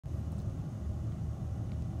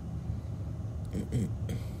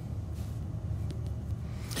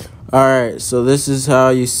Alright, so this is how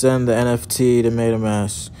you send the NFT to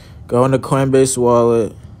MetaMask. Go into Coinbase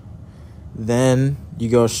wallet, then you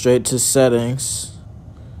go straight to settings.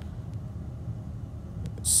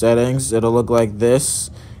 It'll look like this.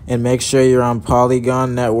 And make sure you're on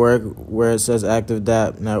Polygon network where it says active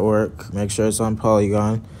DApp network. Make sure it's on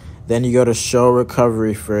Polygon. Then you go to show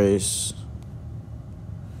recovery phrase.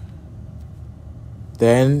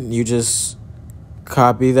 Then you just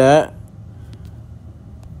copy that.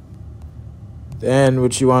 Then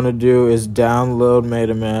what you want to do is download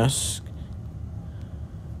MetaMask.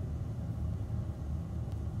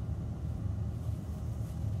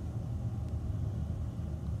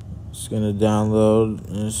 It's going to download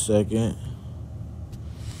in a second.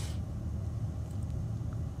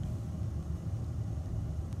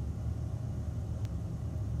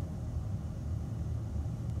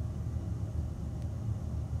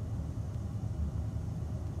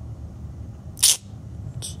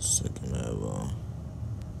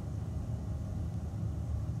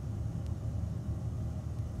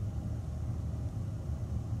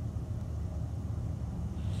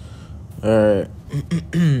 Alright,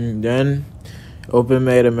 then open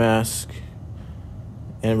MetaMask,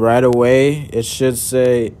 and right away it should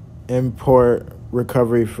say import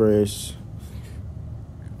recovery phrase.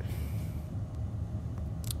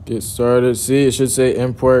 Get started. See, it should say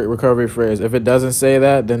import recovery phrase. If it doesn't say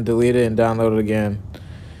that, then delete it and download it again.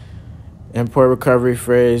 Import recovery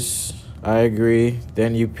phrase. I agree.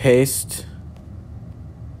 Then you paste.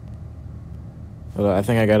 Hold on, I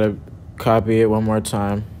think I gotta copy it one more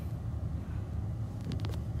time.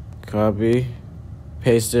 Copy,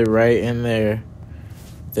 paste it right in there.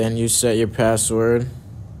 Then you set your password.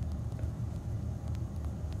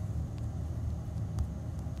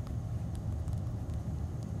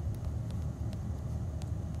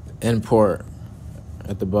 Import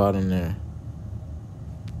at the bottom there.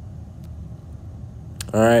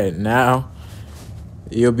 All right, now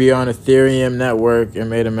you'll be on Ethereum network and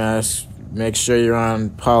MetaMask. Make sure you're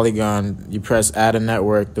on Polygon. You press add a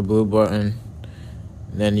network, the blue button.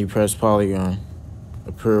 Then you press Polygon,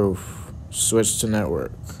 approve, switch to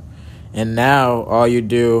network. And now all you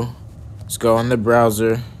do is go in the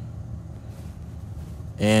browser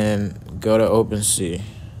and go to OpenSea.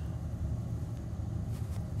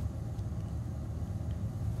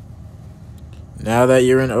 Now that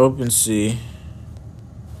you're in OpenSea,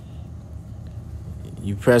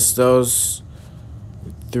 you press those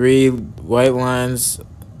 3 white lines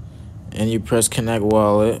and you press connect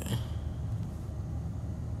wallet.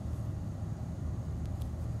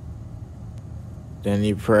 Then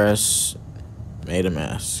you press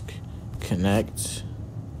MetaMask, connect.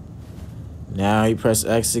 Now you press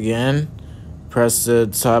X again, press the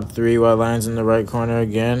top 3 white lines in the right corner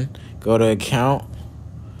again, go to account,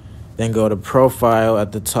 then go to profile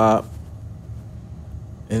at the top,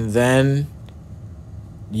 and then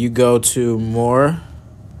you go to more,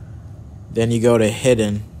 then you go to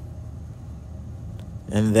hidden,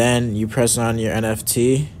 and then you press on your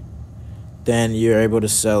NFT, then you're able to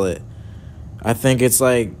sell it. I think it's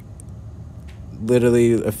like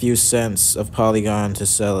literally a few cents of Polygon to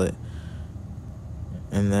sell it.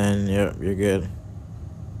 And then, yep, you're good.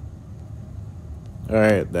 All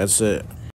right, that's it.